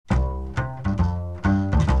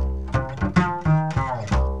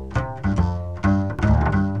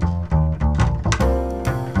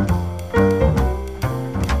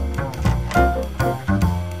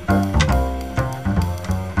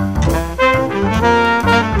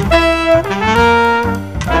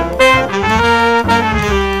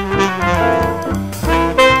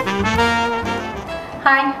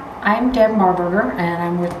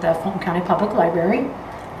Fulton County Public Library.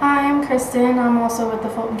 Hi, I'm Kristen. I'm also with the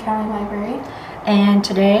Fulton County Library. And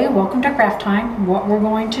today, welcome to Craft Time. What we're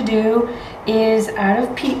going to do is out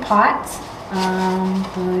of peat pots, and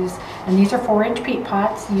these are 4-inch peat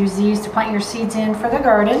pots. Use these to plant your seeds in for the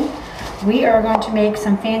garden. We are going to make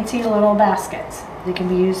some fancy little baskets. They can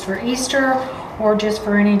be used for Easter or just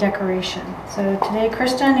for any decoration. So today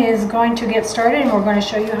Kristen is going to get started and we're going to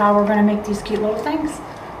show you how we're going to make these cute little things.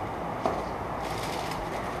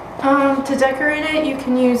 To decorate it, you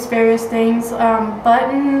can use various things,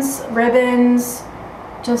 buttons, ribbons,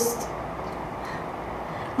 just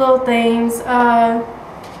little things.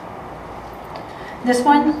 This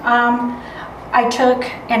one I took,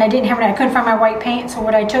 and I didn't have it, I couldn't find my white paint, so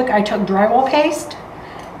what I took drywall paste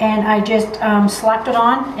and I just slapped it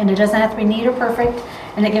on, and it doesn't have to be neat or perfect,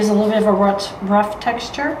 and it gives a little bit of a rough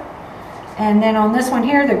texture. And then on this one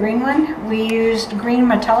here, the green one, we used green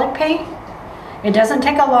metallic paint. It doesn't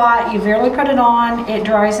take a lot, you barely put it on, it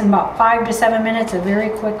dries in about 5 to 7 minutes, a very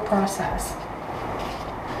quick process.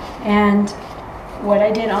 And what I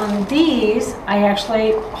did on these, I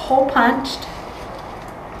actually hole punched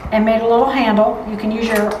and made a little handle. You can use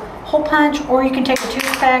your hole punch, or you can take a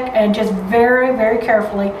toothpick and just very, very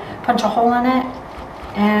carefully punch a hole in it.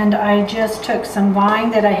 And I just took some vine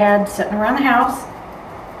that I had sitting around the house,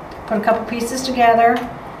 put a couple pieces together,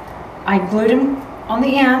 I glued them on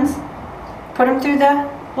the ends, put them through the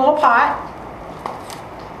little pot,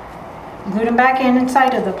 glued them back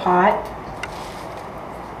inside of the pot,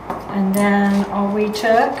 and then all we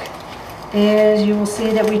took is, you will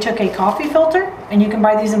see that we took a coffee filter, and you can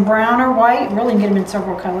buy these in brown or white, really get them in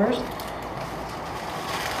several colors.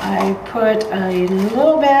 I put a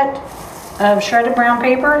little bit of shredded brown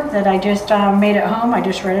paper that I just made at home. I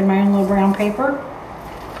just shredded my own little brown paper,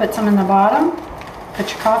 put some in the bottom,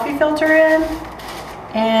 put your coffee filter in,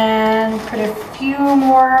 and put a few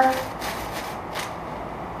more of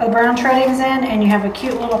the brown shreddings in, and you have a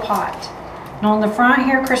cute little pot. Now on the front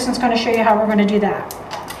here, Kristen's going to show you how we're going to do that.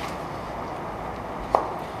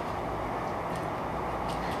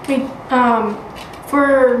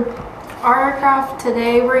 For our craft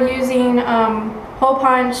today, we're using hole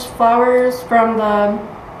punch flowers from the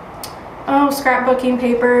scrapbooking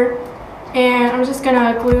paper, and I'm just going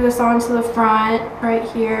to glue this onto the front right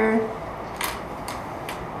here.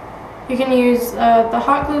 You can use the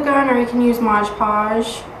hot glue gun, or you can use Mod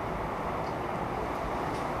Podge.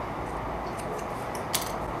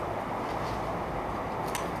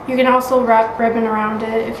 You can also wrap ribbon around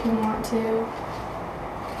it if you want to.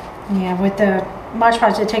 Yeah, with the Mod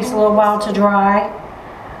Podge, it takes a little while to dry.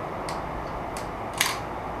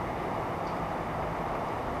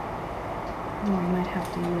 We might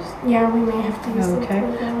have to use... Yeah, we may have to use okay.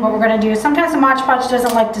 What we're going to do is, sometimes the Mod Podge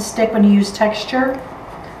doesn't like to stick when you use texture.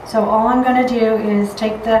 So all I'm going to do is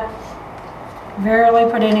take the, barely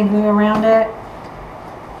put any glue around it.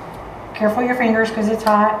 Careful your fingers because it's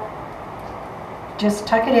hot. Just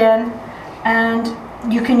tuck it in, and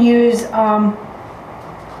you can use a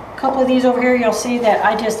couple of these over here. You'll see that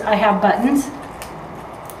I have buttons,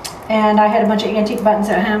 and I had a bunch of antique buttons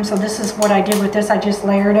at home, so this is what I did with this. I just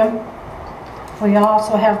layered them. We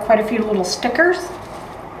also have quite a few little stickers.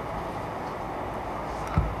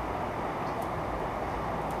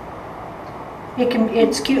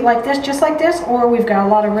 It's cute like this, just like this, or we've got a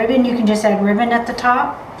lot of ribbon. You can just add ribbon at the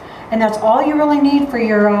top, and that's all you really need for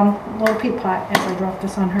your little peat pot. As I drop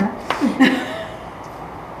this on her.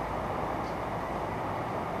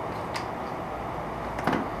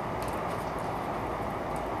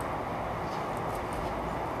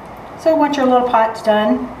 So once your little pot's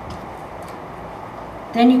done,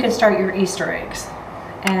 then you can start your Easter eggs.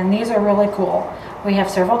 And these are really cool. We have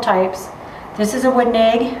several types. This is a wooden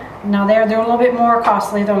egg. Now they're a little bit more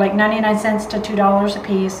costly. They're like 99 cents to $2 a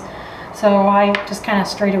piece. So I just kind of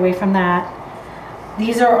strayed away from that.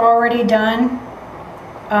 These are already done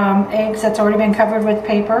eggs that's already been covered with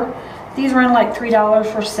paper. These run like $3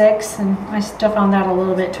 for 6, and I still found that a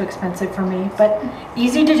little bit too expensive for me, but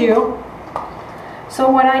easy to do.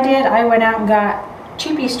 So what I did, I went out and got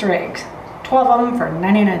cheap Easter eggs, 12 of them for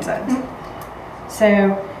 99 cents.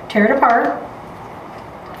 So tear it apart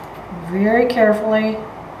very carefully.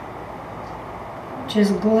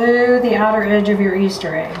 Just glue the outer edge of your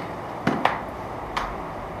Easter egg.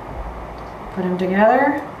 Put them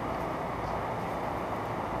together.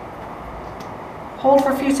 Hold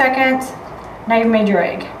for a few seconds. Now you've made your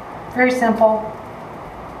egg. Very simple.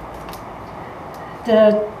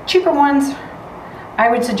 The cheaper ones, I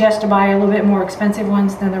would suggest to buy a little bit more expensive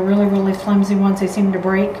ones than the really, really flimsy ones. They seem to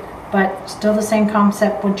break, but still the same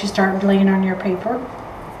concept once you start laying on your paper.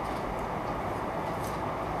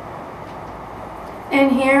 In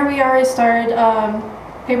here, we already started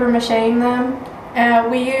paper macheing them.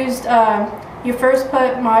 We used, you first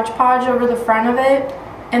put Mod Podge over the front of it,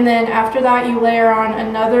 and then after that you layer on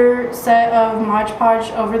another set of Mod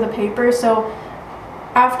Podge over the paper. So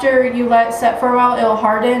after you let it set for a while, it'll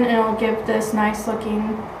harden and it'll give this nice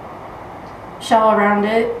looking shell around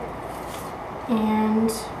it. And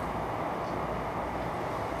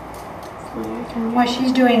while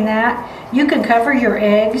she's doing that, you can cover your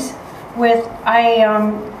eggs with, I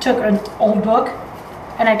took an old book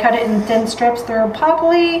and I cut it in thin strips. They're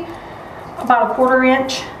probably about 1/4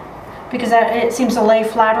 inch because it seems to lay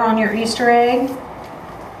flatter on your Easter egg.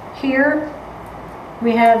 Here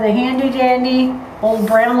we have the handy dandy old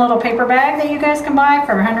brown little paper bag that you guys can buy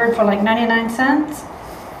for 100 for like 99 cents.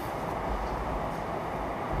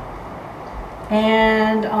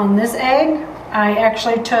 And on this egg, I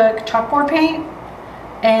actually took chalkboard paint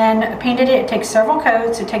and painted it. It takes several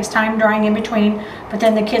coats. It takes time drying in between, but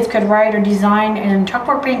then the kids could write or design, and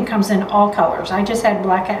chalkboard paint comes in all colors. I just had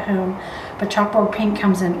black at home, but chalkboard paint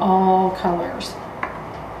comes in all colors.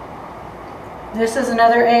 This is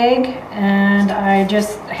another egg, and I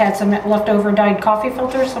just had some leftover dyed coffee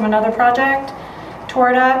filters from another project. Tore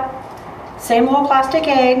it up, same little plastic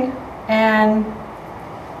egg, and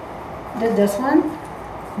did this one.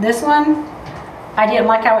 This one, I didn't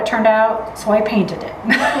like how it turned out, so I painted it.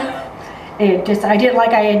 I didn't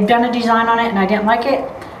like, I had done a design on it and I didn't like it,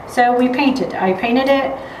 so we painted. I painted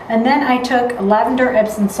it, and then I took lavender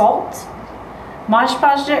Epsom salts, Mod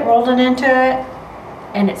Podged it, rolled it into it,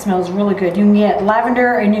 and it smells really good. You can get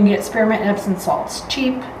lavender and you can get spearmint Epsom salts,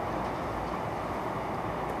 cheap.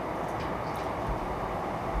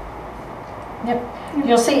 Yep.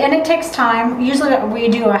 You'll see, and it takes time. Usually we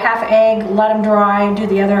do a half egg, let them dry, do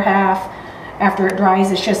the other half. After it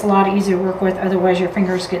dries, it's just a lot easier to work with. Otherwise, your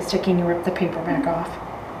fingers get sticky and you rip the paper back off.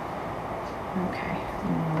 Okay,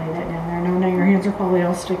 I'm gonna lay that down there. No, now your hands are probably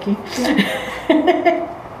all sticky.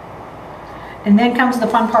 And then comes the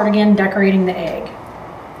fun part again, decorating the egg.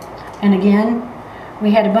 And again,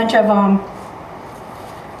 we had a bunch of,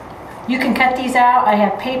 you can cut these out. I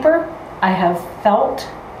have paper, I have felt,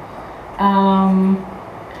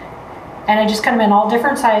 and I just cut them in all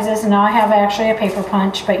different sizes. And now I have actually a paper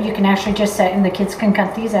punch, but you can actually just set, and the kids can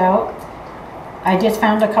cut these out. I just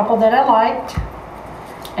found a couple that I liked,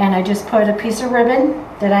 and I just put a piece of ribbon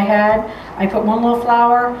that I had. I put one little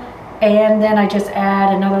flower, and then I just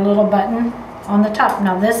add another little button on the top.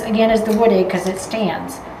 Now this again is the wood egg because it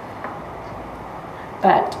stands.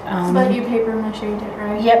 But you paper mache'd it,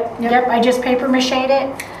 right? Yep. I just paper mache'd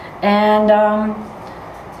it, and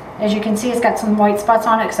as you can see, it's got some white spots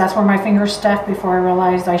on it because that's where my fingers stuck before I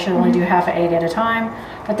realized I should only do half an egg at a time.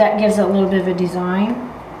 But that gives it a little bit of a design.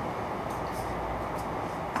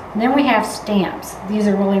 And then we have stamps. These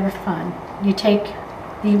are really fun. You take,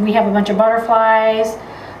 we have a bunch of butterflies,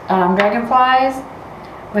 dragonflies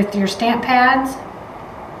with your stamp pads.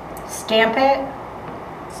 Stamp it.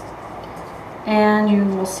 And you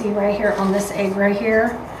will see right here on this egg right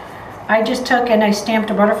here, I just took and I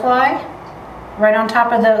stamped a butterfly right on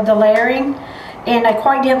top of the layering, and I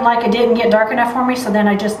quite didn't like it, didn't get dark enough for me, so then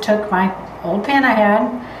I just took my old pen I had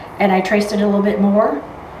and I traced it a little bit more,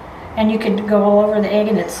 and you could go all over the egg,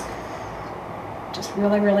 and it's just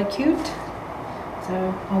really, really cute.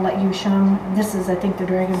 So I'll let you show them. This is, I think, the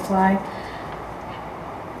dragonfly.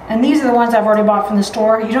 And these are the ones I've already bought from the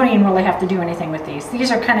store. You don't even really have to do anything with these. These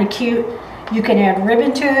are kind of cute. You can add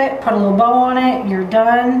ribbon to it, put a little bow on it, you're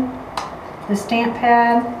done. The stamp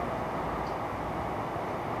pad.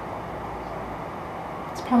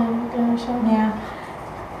 It's probably not going to show. Yeah.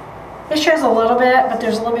 It shows a little bit, but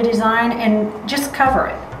there's a little bit of design, and just cover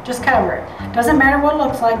it. Just cover it. Doesn't matter what it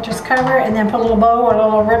looks like, just cover it and then put a little bow or a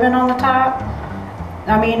little ribbon on the top.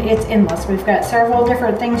 I mean, it's endless. We've got several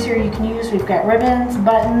different things here you can use. We've got ribbons,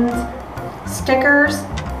 buttons, stickers,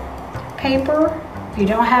 paper. If you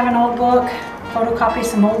don't have an old book, photocopy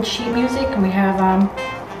some old sheet music, and we have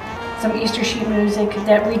some Easter sheet music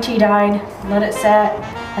that we tea dyed, let it set,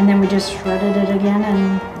 and then we just shredded it again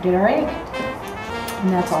and did our egg.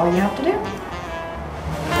 And that's all you have to do.